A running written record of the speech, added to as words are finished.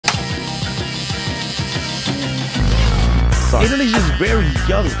Indonesia is a very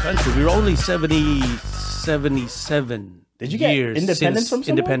young country. We were only 77 Did you get years independence from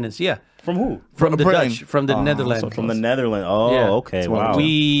someone? independence? Yeah. From who? From the Dutch, from the Netherlands. So from the Netherlands. Oh, Yeah. okay. Wow.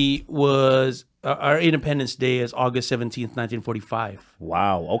 We was our Independence Day is August 17th, 1945.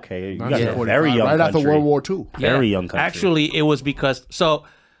 Wow. Okay. You guys Yeah. are a very young right country. after World War II. Very young country. Actually, it was because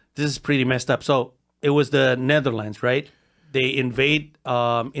this is pretty messed up. So it was the Netherlands, right? They invade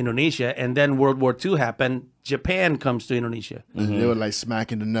Indonesia, and then World War II happened. Japan comes to Indonesia. They were like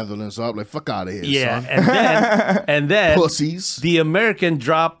smacking the Netherlands up, like fuck out of here, Yeah, son. and then Pussies the American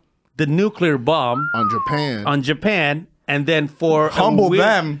dropped the nuclear bomb on Japan. and then for humble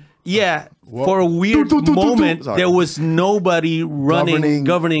them. Yeah, for a weird moment, there was nobody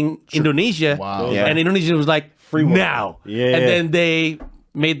governing Indonesia. Wow. Yeah. And Indonesia was like, Free world. now. Yeah. And then they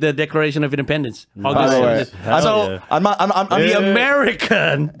made the Declaration of Independence. By the way, I'm the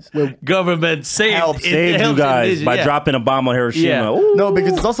American government saved you guys by dropping a bomb on Hiroshima. Yeah. No,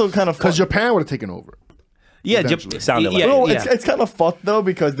 because it's also kind of Because Japan would have taken over. Yeah, sounded like no, it's kind of fucked though,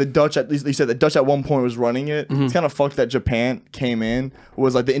 because the Dutch, at least they said the Dutch at one point was running it. It's kind of fucked that Japan came in,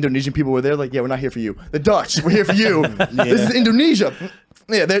 was like the Indonesian people were there, like, yeah, we're not here for you. The Dutch, we're here for you. This is Indonesia.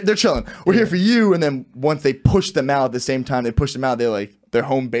 Yeah, they're chilling. We're here for you. And then once they pushed them out, at the same time they pushed them out, they're like, their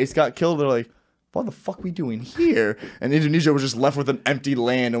home base got killed. They're like, what the fuck are we doing here? And Indonesia was just left with an empty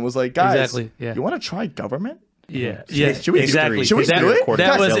land and was like, guys, you want to try government? Yeah, Should we exactly. Should we that, do it?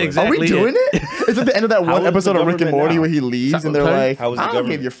 That was exactly Are we doing it? It's at the end of that one episode of Rick and Morty where he leaves and they're like, I don't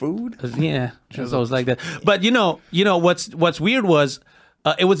give your food. Yeah, it's always like that. But you know what's weird was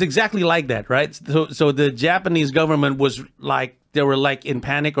it was exactly like that, right? So the Japanese government was like, they were like in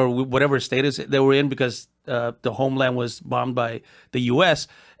panic or whatever status they were in because the homeland was bombed by the U.S.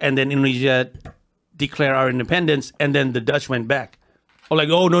 and then Indonesia declared our independence, and then the Dutch went back. Oh, like,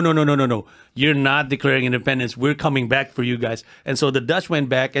 oh, no. You're not declaring independence. We're coming back for you guys. And so the Dutch went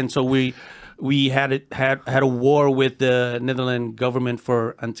back, and so we had a war with the Netherlands government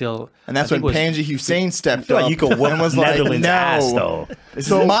for until... And that's when Pandji Hussein stepped like up you could whoop and was like, Netherlands ass, though.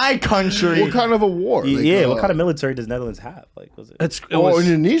 This is my country. What kind of a war? Yeah, what kind of military does Netherlands have? Like, was it?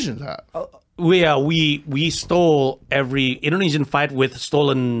 Indonesians have. We stole every Indonesian fight with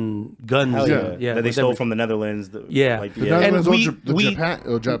stolen guns. That they stole from the Netherlands. The Netherlands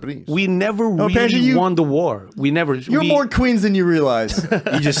or Japanese. We never really won the war. You're more Queens than you realize.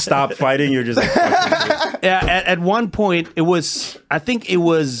 You just stopped fighting. You're just like, at one point, I think it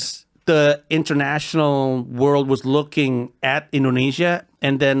was the international world was looking at Indonesia,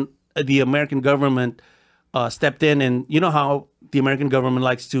 and then the American government stepped in, and you know how the American government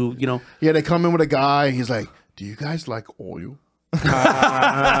likes to, Yeah, they come in with a guy. He's like, "Do you guys like oil?"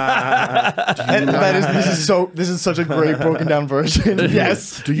 This is such a great broken down version.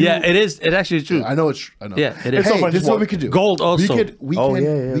 Yes. It is. It actually is true. Yeah, I know it's. I know. Yeah, it is. Hey, this is what we could do. Gold also. We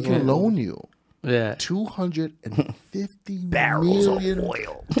can loan you. Yeah, $250 million of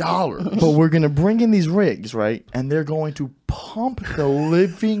oil. But we're gonna bring in these rigs, right? And they're going to pump the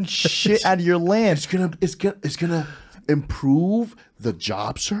living shit out of your land. It's gonna improve the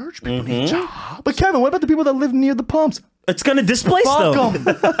job search. People need jobs. But Kevin, what about the people that live near the pumps? it's going to displace them.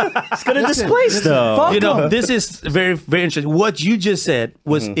 It's going to displace them. This is very, very interesting. What you just said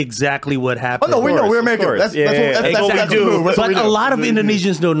was exactly what happened. Oh, no, we know. We're American. That's what we do. But a lot of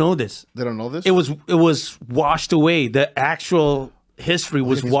Indonesians don't know this. They don't know this? It was washed away. The actual history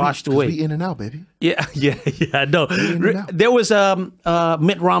was washed away. We in and out, baby. Yeah, no. There was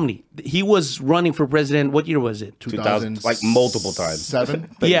Mitt Romney. He was running for president. What year was it? 2000, like multiple times. 7?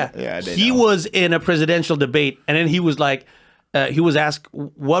 Yeah, he was in a presidential debate, and then he was like, he was asked,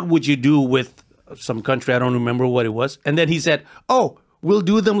 what would you do with some country? I don't remember what it was. And then he said, oh, we'll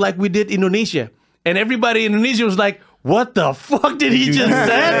do them like we did Indonesia. And everybody in Indonesia was like, what the fuck did he just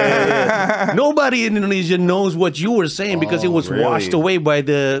say? Nobody in Indonesia knows what you were saying because it was washed away by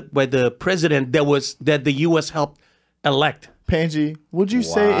the president that the U.S. helped elect. Pandji, would you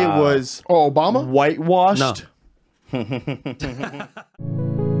say it was Obama whitewashed? No.